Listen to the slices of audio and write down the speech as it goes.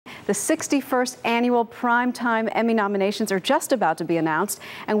The 61st Annual Primetime Emmy nominations are just about to be announced,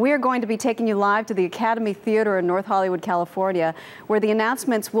 and we are going to be taking you live to the Academy Theater in North Hollywood, California, where the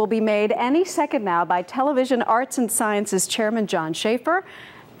announcements will be made any second now by Television Arts and Sciences Chairman John Schaefer.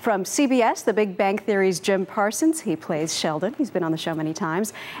 From CBS, The Big Bang Theory's Jim Parsons, he plays Sheldon, he's been on the show many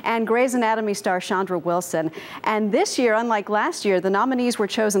times, and Grey's Anatomy star Chandra Wilson. And this year, unlike last year, the nominees were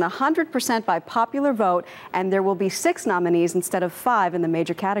chosen 100% by popular vote, and there will be 6 nominees instead of 5 in the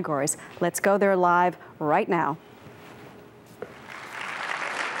major categories. Let's go there live right now.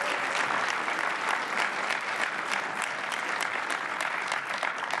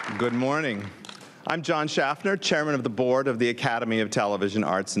 Good morning. I'm John Schaffner, Chairman of the Board of the Academy of Television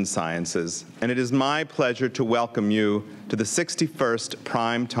Arts and Sciences, and it is my pleasure to welcome you to the 61st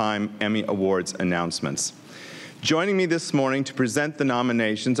Primetime Emmy Awards announcements. Joining me this morning to present the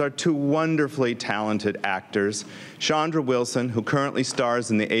nominations are 2 wonderfully talented actors, Chandra Wilson, who currently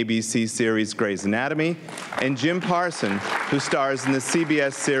stars in the ABC series Grey's Anatomy, and Jim Parsons, who stars in the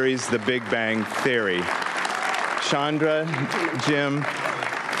CBS series The Big Bang Theory. Chandra, Jim,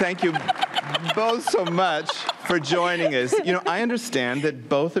 thank you both so much for joining us. You know, I understand that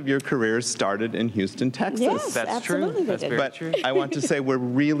both of your careers started in Houston, Texas. Yes, That's absolutely true. That's very true. I want to say we're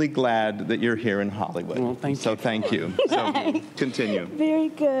really glad that you're here in Hollywood. Well, thank you. So thank you. So continue. Very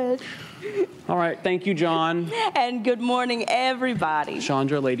good. All right, thank you, John. And good morning, everybody.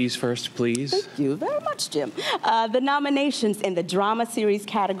 Chandra, ladies first, please. Thank you very much, Jim. The nominations in the drama series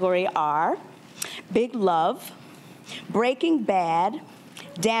category are Big Love, Breaking Bad,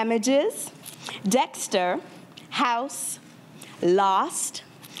 Damages, Dexter, House, Lost,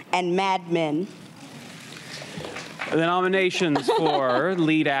 and Mad Men. The nominations for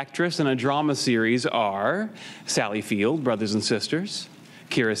lead actress in a drama series are Sally Field, Brothers and Sisters,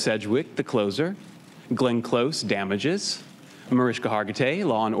 Kira Sedgwick, The Closer, Glenn Close, Damages, Mariska Hargitay,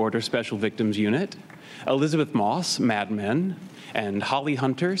 Law and Order Special Victims Unit, Elizabeth Moss, Mad Men, and Holly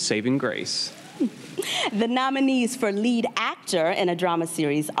Hunter, Saving Grace. The nominees for lead actor in a drama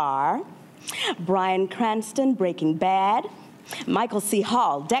series are Bryan Cranston, Breaking Bad, Michael C.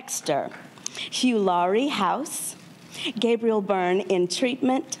 Hall, Dexter, Hugh Laurie, House, Gabriel Byrne, In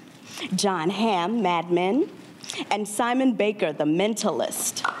Treatment, John Hamm, Mad Men, and Simon Baker, The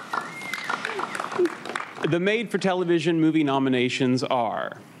Mentalist. The made-for-television movie nominations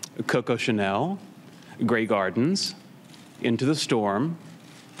are Coco Chanel, Grey Gardens, Into the Storm,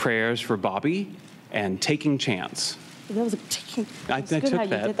 Prayers for Bobby, and Taking Chance. That was a taking. I took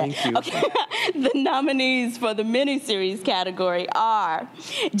that. Thank you. Okay. The nominees for the miniseries category are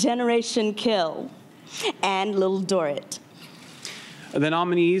Generation Kill and Little Dorrit. The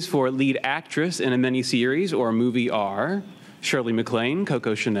nominees for lead actress in a miniseries or movie are Shirley MacLaine,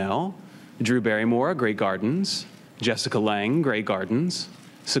 Coco Chanel, Drew Barrymore, Grey Gardens, Jessica Lange, Grey Gardens,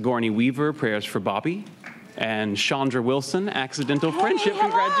 Sigourney Weaver, Prayers for Bobby, and Chandra Wilson, Accidental Friendship.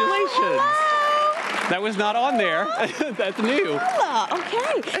 Congratulations. That was not on there. That's new.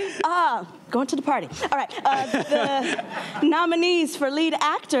 Okay. Going to the party. All right. The nominees for lead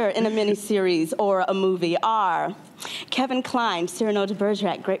actor in a miniseries or a movie are Kevin Kline, Cyrano de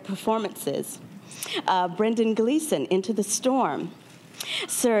Bergerac, great performances. Brendan Gleeson, Into the Storm.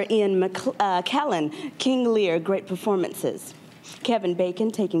 Sir Ian McKellen, King Lear, great performances. Kevin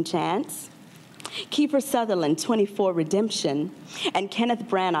Bacon, Taking Chance. Kiefer Sutherland, 24 Redemption, and Kenneth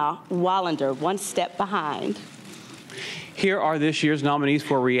Branagh, Wallander, One Step Behind. Here are this year's nominees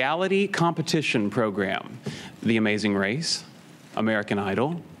for reality competition program: The Amazing Race, American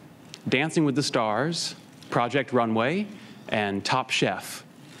Idol, Dancing with the Stars, Project Runway, and Top Chef.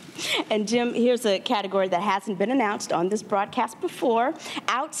 And Jim, here's a category that hasn't been announced on this broadcast before: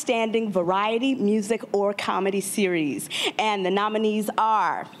 Outstanding Variety, Music, or Comedy Series. And the nominees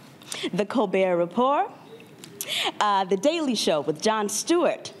are The Colbert Report, The Daily Show with Jon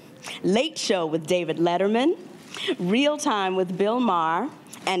Stewart, Late Show with David Letterman, Real Time with Bill Maher,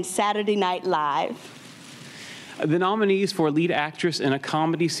 and Saturday Night Live. The nominees for lead actress in a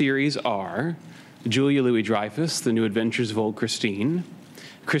comedy series are Julia Louis-Dreyfus, The New Adventures of Old Christine,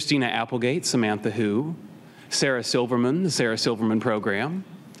 Christina Applegate, Samantha Who, Sarah Silverman, The Sarah Silverman Program,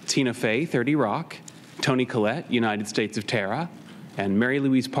 Tina Fey, 30 Rock, Toni Collette, United States of Tara, and Mary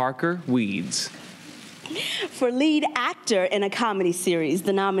Louise Parker, Weeds. For lead actor in a comedy series,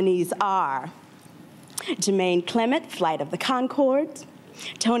 the nominees are Jermaine Clement, Flight of the Conchords,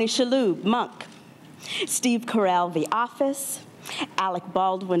 Tony Shalhoub, Monk, Steve Carell, The Office, Alec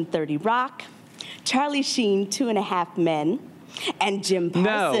Baldwin, 30 Rock, Charlie Sheen, 2.5 Men, and Jim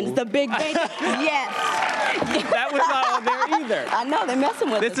Parsons, The Big Bang. Yes. That was not on there either. I know, they're messing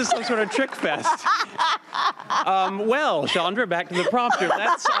with us. This is some sort of trick fest. Well, Chandra, back to the prompter.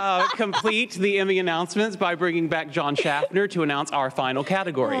 Let's complete the Emmy announcements by bringing back John Schaffner to announce our final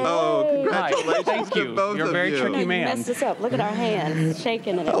category. Oh, congratulations Right. Thank you. to both You're a of very you. tricky You man. messed us up. Look at our hands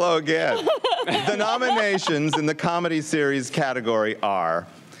shaking. And Hello again. The nominations in the comedy series category are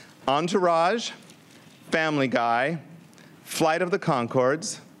Entourage, Family Guy, Flight of the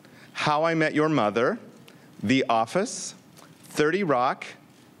Conchords, How I Met Your Mother, The Office, 30 Rock,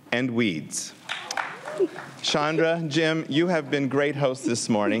 and Weeds. Chandra, Jim, you have been great hosts this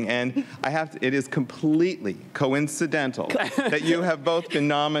morning, and it is completely coincidental that you have both been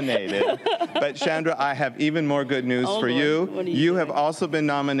nominated. But Chandra, I have even more good news for you. You have also been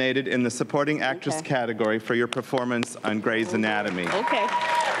nominated in the Supporting Actress category for your performance on Grey's Anatomy. Okay.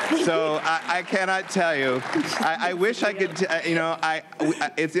 So I cannot tell you. I wish I could,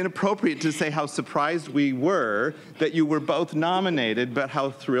 it's inappropriate to say how surprised we were that you were both nominated, but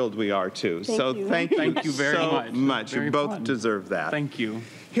how thrilled we are too. Thank you very much. Very You both fun. deserve that. Thank you.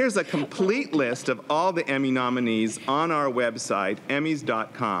 Here's a complete list of all the Emmy nominees on our website,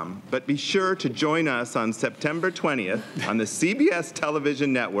 emmys.com. But be sure to join us on September 20th on the CBS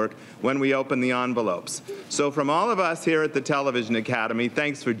television network when we open the envelopes. So from all of us here at the Television Academy,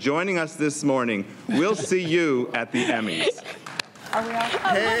 thanks for joining us this morning. We'll see you at the Emmys. Are we all?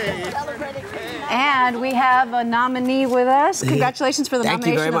 Hey. And we have a nominee with us. Congratulations for the Thank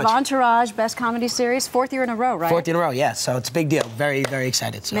you nomination very of much. Entourage Best Comedy Series. 4th year in a row, right? 4th in a row, yeah. So it's a big deal. Very, very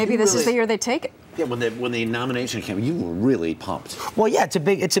excited. So. Maybe this is the year they take it. Yeah, when the nomination came, you were really pumped. Well, yeah, it's a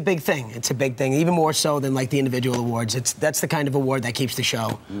big thing. It's a big thing, even more so than like the individual awards. That's the kind of award that keeps the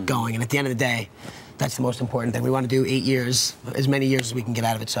show going. And at the end of the day, that's the most important thing. We want to do 8 years, as many years as we can get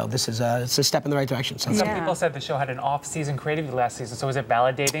out of it. So this is it's a step in the right direction. So Some people said the show had an off-season creatively last season. So was it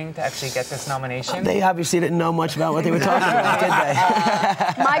validating to actually get this nomination? They obviously didn't know much about what they were talking about, did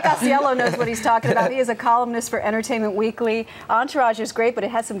they? Mike Osceola knows what he's talking about. He is a columnist for Entertainment Weekly. Entourage is great, but it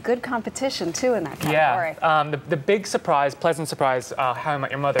has some good competition, too, in that category. Yeah. The big surprise, pleasant surprise, How I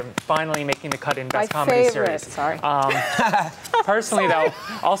Met Your Mother finally making the cut in Best Comedy Series. Sorry. Personally, though,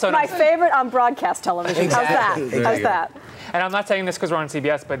 also... My favorite on broadcast television. How's that? How's that? And I'm not saying this because we're on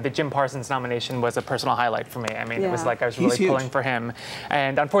CBS, but the Jim Parsons nomination was a personal highlight for me. I mean, it was like I was really pulling for him.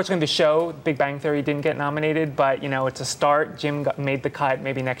 And unfortunately, the show, Big Bang Theory, didn't get nominated, but, it's a start. Jim made the cut.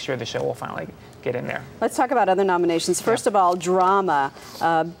 Maybe next year the show will finally get in there. Let's talk about other nominations. First of all, drama.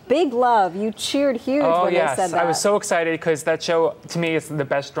 Big Love. You cheered huge when they said that. I was so excited because that show, to me, is the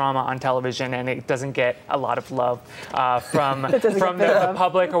best drama on television, and it doesn't get a lot of love from the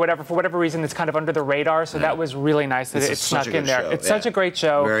public or whatever. For whatever reason, it's kind of under the radar. So that was really nice that it snuck in there. It's such a great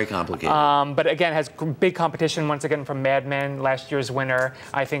show. Very complicated. But again, has big competition once again from Mad Men, last year's winner.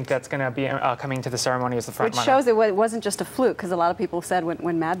 I think that's going to be coming to the ceremony as the front runner. Which shows it wasn't just a fluke, because a lot of people said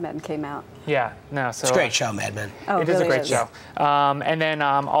when Mad Men came out. Yeah, no. So It's a great show, Mad Men. Oh, it is a great show. And then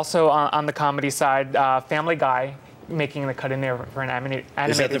also on the comedy side, Family Guy making the cut in there for an animated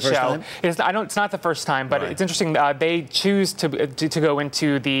Is that the first show. time? It's not the first time, but it's interesting. They choose to go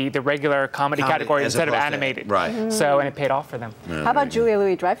into the regular comedy category as instead of opposed to- animated. right. So, and it paid off for them. How about Julia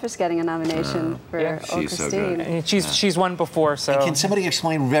Louis-Dreyfus getting a nomination for Yeah. Oh, She's so Christine? good. And she's won before, so. Can somebody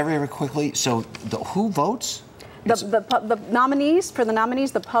explain very, very quickly? So who votes? The nominees, for the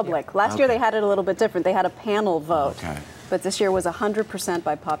nominees, the public. Last year they had it a little bit different. They had a panel vote. Okay. But this year was 100%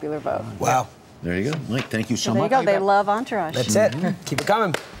 by popular vote. Wow. There you go. Mike, thank you so There you much. go. They love Entourage. That's it. Keep it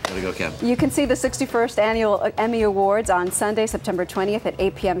coming. Way to go, Kev. You can see the 61st Annual Emmy Awards on Sunday, September 20th at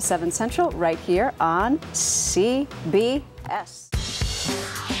 8 p.m. 7 Central, right here on CBS.